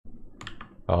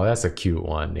Oh, that's a cute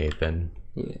one, Nathan.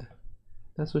 Yeah,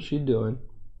 that's what she's doing.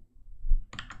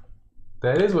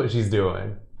 That is what she's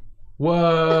doing.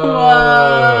 Whoa!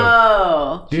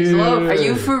 Whoa! Dude. Are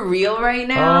you for real right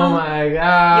now? Oh my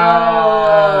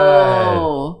god!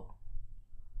 Yo!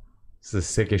 It's the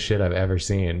sickest shit I've ever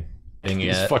seen.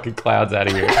 These fucking clouds out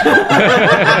of here.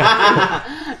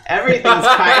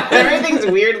 Everything's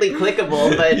weirdly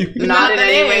clickable, but not in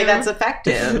any way that's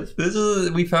effective.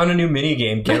 We found a new mini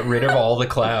game. Get rid of all the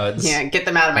clouds. Yeah, get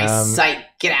them out of my sight.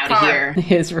 Get out of here.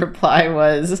 His reply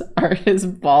was, "Are his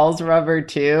balls rubber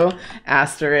too?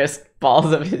 Asterisk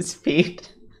balls of his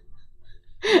feet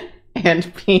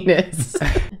and penis."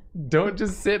 Don't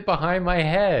just sit behind my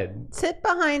head. Sit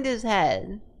behind his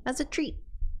head as a treat.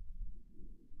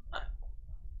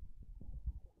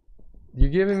 You're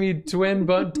giving me twin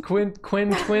bunny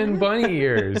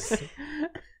ears.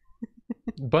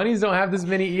 Bunnies don't have this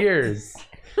many ears.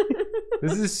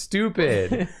 This is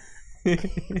stupid.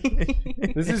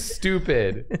 This is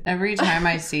stupid. Every time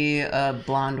I see a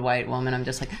blonde white woman, I'm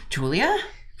just like, Julia?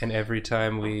 And every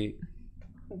time we...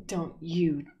 Don't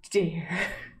you dare.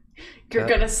 You're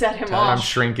gonna set him I'm off.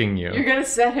 shrinking you. You're gonna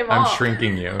set him I'm off.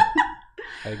 shrinking you.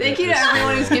 Thank you to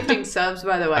everyone who's gifting subs,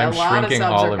 by the way. I'm a lot of shrinking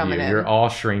subs all are of coming you. in. You're all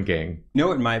shrinking. You know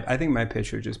what I think my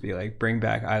pitch would just be like, bring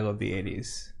back I Love the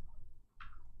 80s.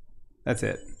 That's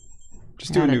it.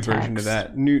 Just do Not a a new version of text.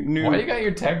 that. New. Why you got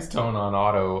your text tone on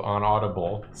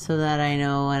Audible? So that I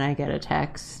know when I get a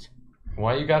text.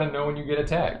 Why you gotta know when you get a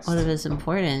text? What if it's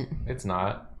important? It's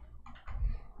not.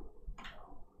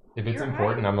 If it's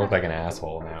important, I'm gonna look like an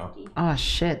asshole now. Oh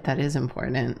shit, that is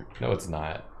important. No, it's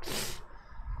not.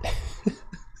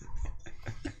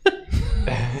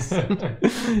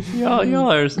 y'all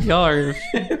are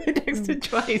Texted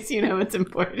twice, you know it's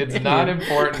important. It's not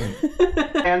important.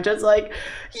 I'm just like,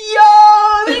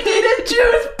 yo, they need a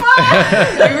juice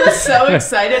box! We were so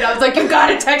excited. I was like, you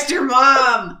gotta text your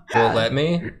mom! Will it let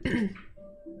me?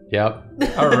 Yep.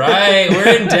 All right,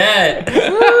 we're in debt.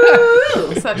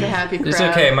 Woo! Such a happy crowd. It's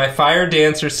okay. My fire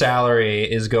dancer salary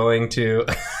is going to...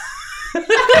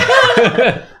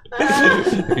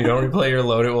 If you don't replay your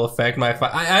load, it will affect my...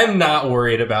 I'm not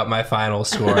worried about my final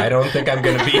score. I don't think I'm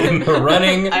going to be in the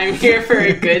running. I'm here for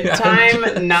a good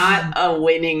time, not a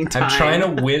winning time. I'm trying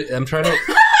to win. I'm trying to...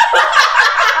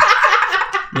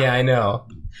 Yeah, I know.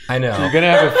 I know. You're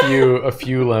gonna have a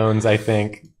few loans, I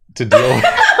think, to deal with.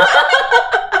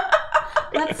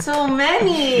 That's so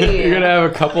many. You're gonna have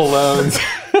a couple loans.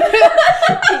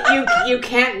 You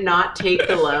can't not take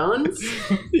the loans.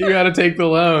 You gotta take the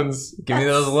loans. Give me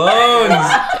those loans.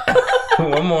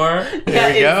 One more.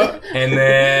 There we go. And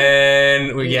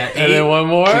then we got 8. And then one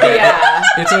more. Yeah.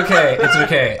 It's okay. It's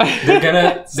okay.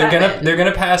 They're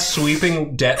gonna pass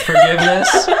sweeping debt forgiveness,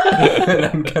 and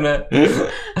I'm gonna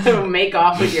make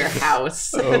off with your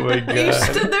house. Oh my You god.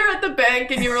 stood there at the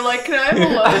bank and you were like, can I have a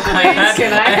loan, please?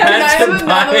 Can I I have had to another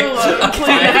buy loan, a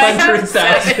please?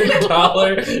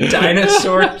 $500,000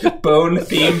 dinosaur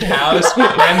bone-themed house.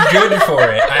 I'm good for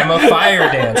it. I'm a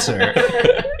fire dancer.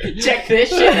 Check this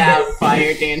shit out,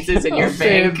 fire dances in your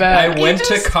bank. I went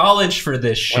to college for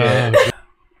this shit.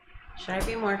 Should I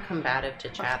be more combative to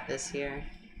chat this year?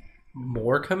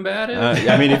 More combative?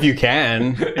 I mean, if you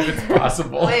can. If it's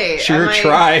possible. Wait, Sure,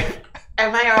 try.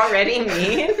 Am I already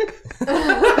mean?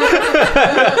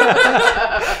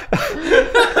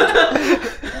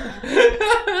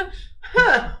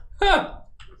 Huh.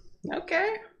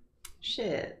 Okay.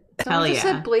 Shit. Someone just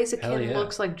said Hell Blaziken yeah.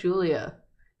 looks like Julia.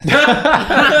 Get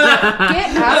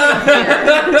out of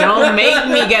here. Don't make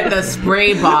me get the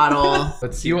spray bottle.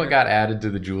 Let's see what got added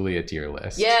to the Julia tier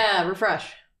list. Yeah,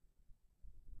 refresh.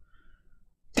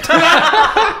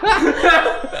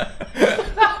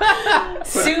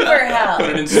 Super hell. Put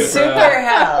it in super Super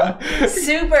hell.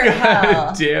 Super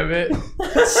hell. Damn it.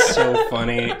 That's so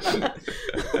funny.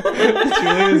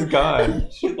 Julia's gone.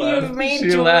 You've made She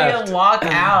Julia left. walk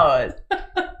out.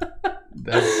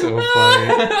 That's so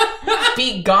funny.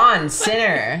 Be gone,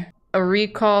 sinner. A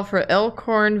recall for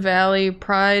Elkhorn Valley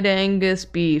Pride Angus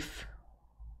beef.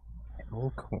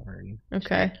 Elkhorn.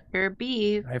 Okay. Your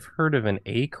beef. I've heard of an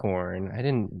acorn. I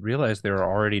didn't realize they were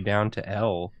already down to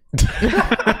L.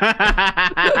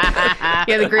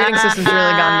 Yeah, the grading system's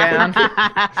really gone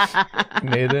down.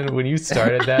 Nathan, when you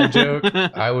started that joke,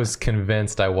 I was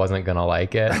convinced I wasn't gonna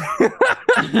like it. But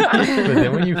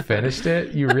then when you finished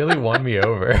it, you really won me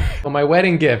over. Well, my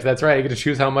wedding gift, that's right, I get to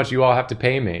choose how much you all have to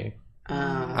pay me.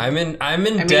 I'm in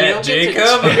mean, you debt, don't get to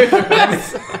Jacob.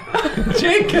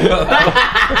 Jacob.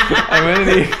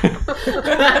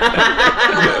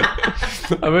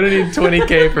 I'm gonna need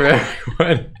 20K for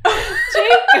everyone.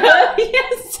 Jacob. He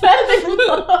has 7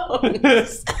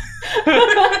 loans.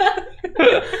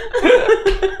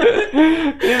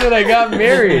 David, I got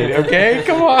married, okay?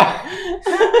 Come on.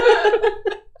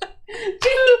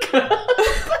 Jacob.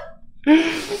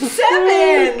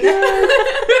 7.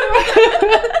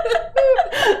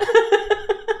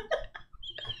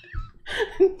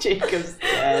 Jacob's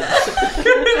dead.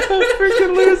 I'm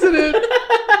freaking losing it.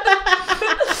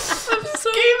 This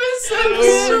game is so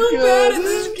bad at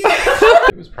this game.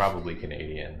 It was probably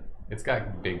Canadian. It's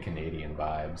got big Canadian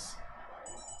vibes.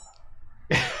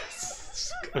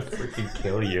 It's gonna freaking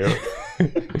kill you.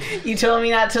 You told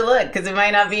me not to look because it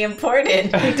might not be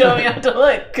important. You told me not to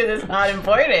look because it's not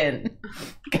important.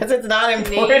 Because it's not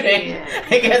important.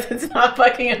 I guess it's not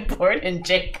fucking important,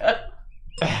 Jacob.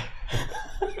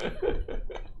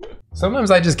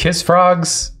 Sometimes I just kiss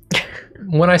frogs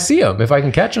when I see them, if I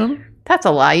can catch them. That's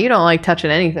a lie. You don't like touching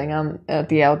anything at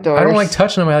the outdoors. I don't like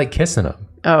touching them, I like kissing them.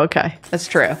 Oh, okay. That's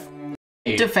true.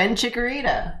 Defend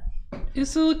Chikorita.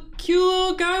 It's a cute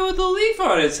little guy with a leaf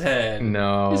on his head.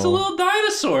 No. It's a little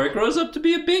dinosaur. It grows up to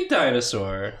be a big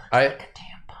dinosaur. I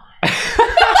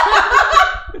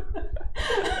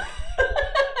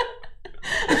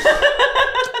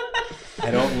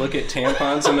don't look at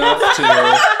tampons enough to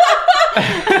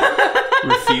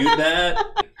refute that.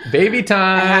 Baby I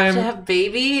time. have to have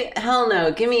baby? Hell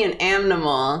no. Give me an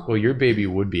animal. Well, your baby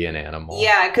would be an animal.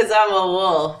 Yeah, because I'm a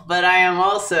wolf, but I am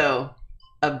also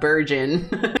a virgin.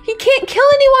 He can't kill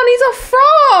anyone. He's a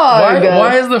frog.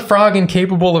 Why is the frog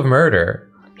incapable of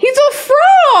murder? He's a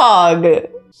frog.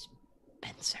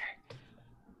 Spencer.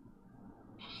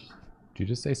 Did you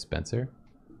just say Spencer?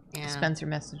 Yeah. Spencer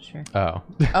messaged her. Oh.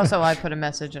 Also, I put a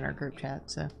message in our group chat,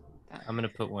 so I'm gonna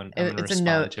put one. I'm gonna it's a respond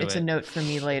note. to It's it. a note for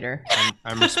me later.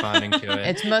 I'm responding to it.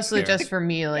 It's mostly Here. just for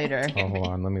me later. Oh, hold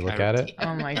on. Let me look at it.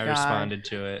 Oh my I god. responded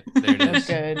to it. There it Oh, is.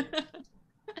 good.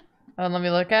 Oh, let me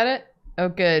look at it. Oh,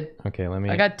 good. Okay, let me.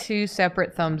 I got 2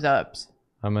 separate thumbs ups.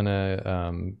 I'm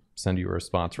gonna send you a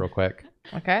response real quick.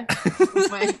 Okay. Oh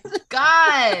my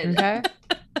god. Okay.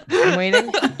 I'm waiting.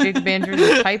 Jacob Andrews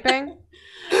is typing.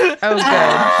 Oh,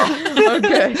 good. Oh,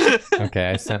 good. Okay,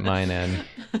 I sent mine in.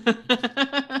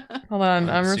 Hold on.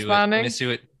 I'm Let's see responding.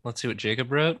 Let's see what Jacob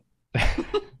wrote. Oh,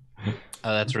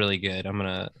 that's really good. I'm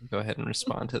gonna go ahead and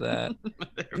respond to that.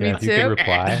 Yeah, if you too. could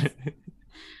reply.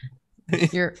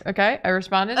 You're okay. I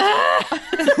responded.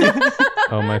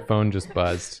 Oh, my phone just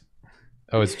buzzed.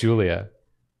 Oh, it's Julia.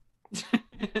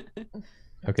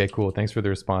 Okay, cool. Thanks for the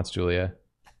response, Julia.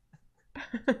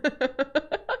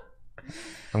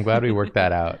 I'm glad we worked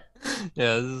that out.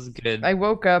 Yeah, this is good. I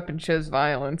woke up and chose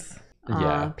violence.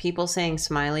 Yeah. People saying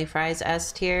smiley fries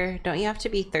S tier. Don't you have to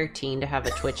be 13 to have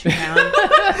a Twitch account?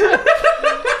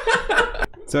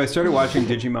 So I started watching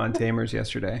Digimon Tamers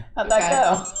yesterday. How'd that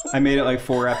go? I made it like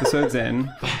 4 episodes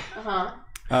in.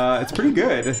 It's pretty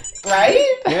good. Right?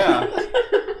 Yeah.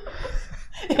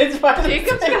 It's funny.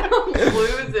 Jacob's gonna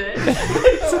lose it.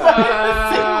 It's funny.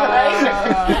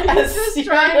 He's just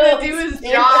trying to do his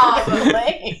job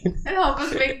and help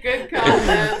us make good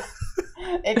content.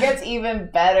 It gets even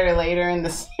better later in the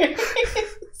series.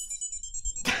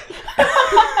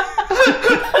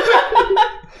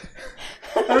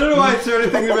 I don't know why I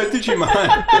started thinking about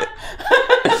Digimon.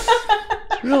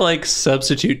 It's real like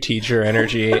substitute teacher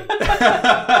energy.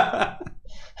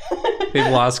 They've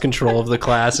lost control of the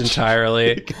class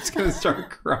entirely. It's gonna start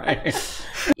crying.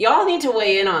 Y'all need to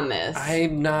weigh in on this.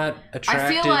 I'm not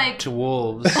attracted like- to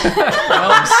wolves.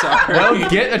 I'm sorry. Well,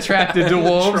 get attracted to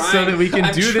wolves so that we can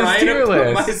I'm do this trying tier to put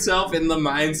list. myself in the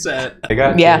mindset. They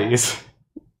got Yeah. titties.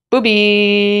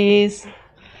 Boobies.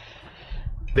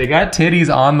 They got titties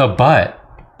on the butt.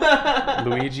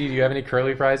 Luigi, do you have any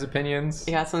curly fries opinions?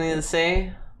 You got something to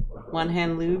say? One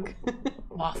hand Luke.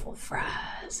 Waffle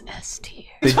fries, S tier.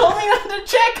 You told me not to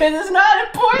check because it's not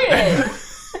important.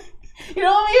 You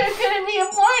told me it couldn't be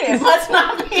important. It must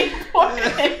not be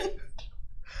important.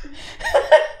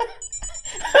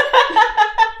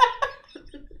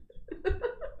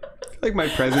 Like my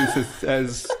presence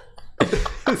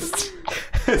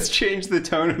has changed the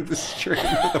tone of the stream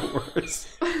for the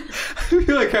worse. I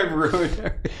feel like I've ruined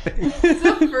everything. It's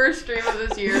the first stream of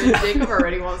this year and Jacob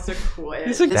already wants to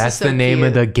quit. That's the name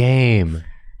of the game.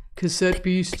 Cassette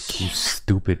Beasts. You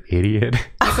stupid idiot.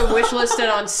 You can wishlist it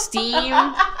on Steam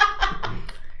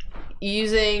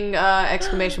using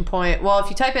exclamation point. Well, if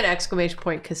you type in exclamation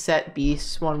point cassette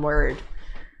beasts, one word,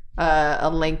 a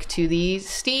link to the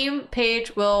Steam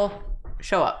page will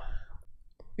show up.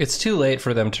 It's too late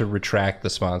for them to retract the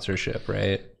sponsorship,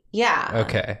 right? Yeah.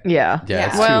 Okay. Yeah. Yeah,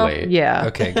 it's Well, too late. yeah.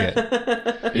 Okay, good.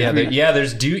 Yeah,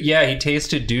 there's he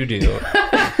tasted doo-doo.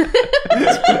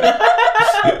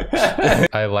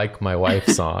 I like my wife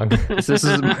song. This is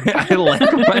I like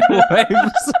my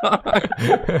wife's song.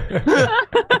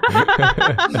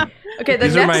 Okay, the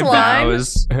These are next my line.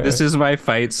 vows. This is my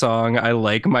fight song. I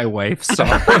like my wife's song.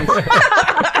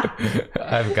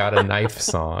 I've got a knife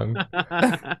song.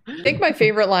 I think my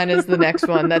favorite line is the next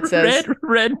one that says,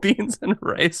 red beans and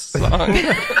rice song.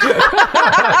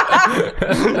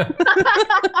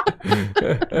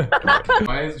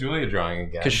 Why is Julia drawing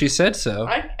again? Because she said so.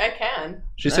 I can.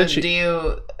 She said Do she.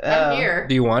 you? I'm here.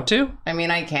 Do you want to? I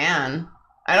mean, I can.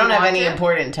 I don't You have want any to?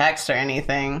 important text or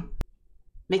anything.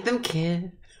 Make them kiss.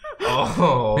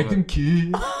 Oh, Make them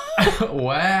kiss.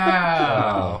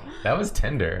 Wow. That was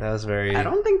tender. That was very. I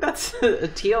don't think that's a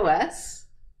TOS.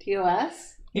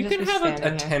 TOS. you can have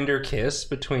a tender kiss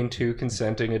between two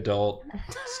consenting adult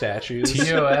statues.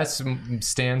 TOS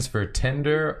stands for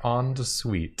tender on the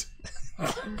sweet.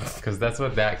 Because that's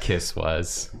what that kiss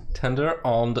was. Tender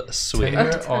and sweet.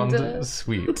 Tender on Tender. the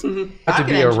sweet. I have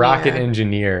to be a rocket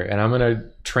engineer, and I'm going to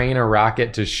train a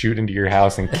rocket to shoot into your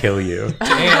house and kill you.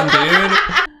 Damn, dude.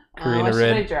 Karina what should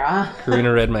I read. draw?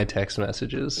 Karina read my text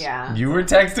messages. Yeah. You were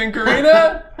texting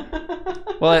Karina?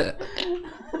 Well,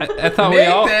 I thought we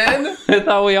all. Nathan! I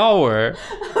thought we all were.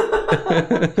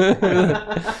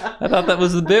 I thought that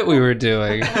was the bit we were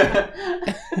doing.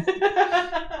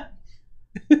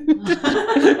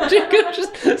 Jacob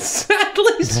just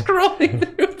sadly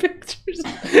scrolling through pictures.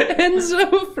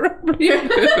 Enzo from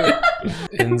Reboot.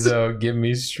 Enzo, give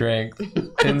me strength.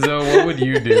 Enzo, what would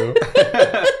you do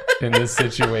in this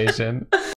situation?